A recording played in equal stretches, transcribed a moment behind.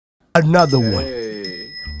Another one.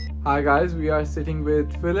 Hey. Hi guys, we are sitting with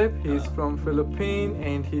Philip. He's from Philippines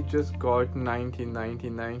and he just got 90, 90,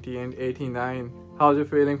 90 and 89. How's you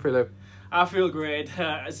feeling, Philip? I feel great.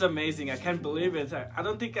 It's amazing. I can't believe it. I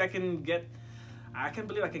don't think I can get. I can't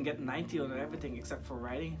believe I can get 90 on everything except for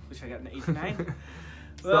writing, which I got an 89.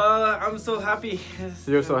 Well, I'm so happy.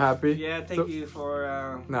 You're so happy? Yeah, thank you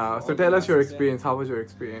for. So tell us your experience. How was your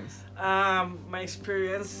experience? My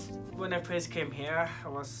experience when I first came here, I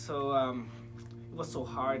was so. It was so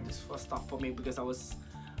hard. It was tough for me because I was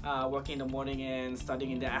working in the morning and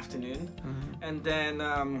studying in the afternoon, and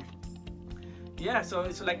then. Yeah, so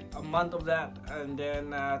it's like a month of that, and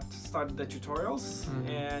then started the tutorials,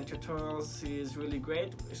 and tutorials is really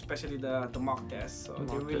great, especially the mock test. So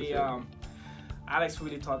they really, Alex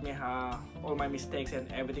really taught me how all my mistakes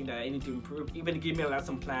and everything that I need to improve. Even give me a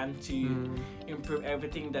lesson plan to improve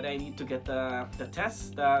everything that I need to get the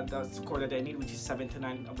test, the score that I need, which is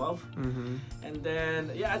 79 above. And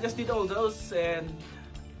then yeah, I just did all those and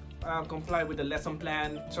comply with the lesson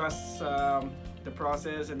plan, trust the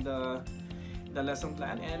process and the lesson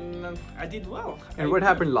plan, and I did well. And what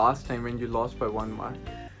happened last time when you lost by 1 mark?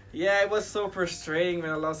 Yeah, it was so frustrating when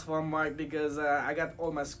I lost 1 mark because I got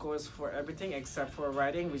all my scores for everything except for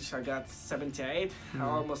writing, which I got 78. I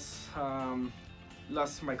almost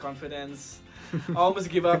lost my confidence. I almost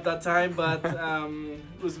give up that time, but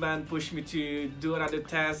Usman pushed me to do another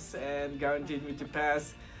test and guaranteed me to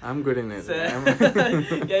pass. I'm good in it. So,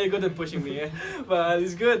 yeah, you're good at pushing me, yeah. But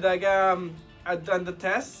it's good. Like I've done the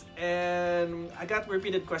test and I got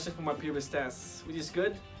repeated questions from my previous tests, which is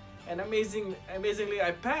good. And amazingly,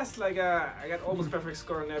 I passed. Like I got almost perfect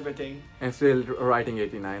score on everything. And still writing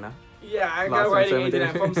 89, huh? Yeah, I got writing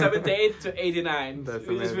 89 from 78 to 89. That's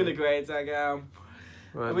it was really great. Like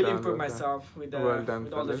well I really done, improved well myself with, well done,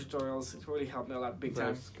 with all the Philip. tutorials. It really helped me a lot, big time.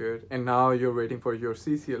 That's good. And now you're waiting for your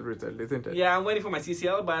CCL result, isn't it? Yeah, I'm waiting for my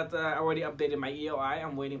CCL, but I already updated my EOI.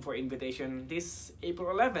 I'm waiting for invitation this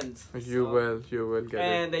April 11th. You will get it.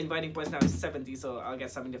 And the inviting points now is 70, so I'll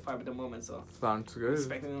get 75 at the moment. So sounds I'm good.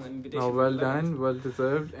 expecting an invitation. Oh, for well 11th. done, well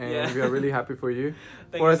deserved, and Yeah. we are really happy for you.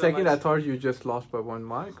 Thank For you a so second, much. I thought you just lost by 1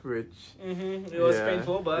 mark, which It was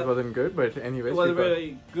painful, but it wasn't good. But anyways, it was a we got-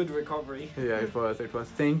 very good recovery. yeah, it was. It was.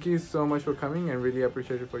 Thank you so much for coming, and really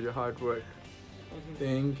appreciate it for your hard work.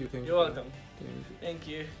 Thank you. You're welcome. Thank you. Thank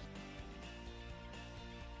you.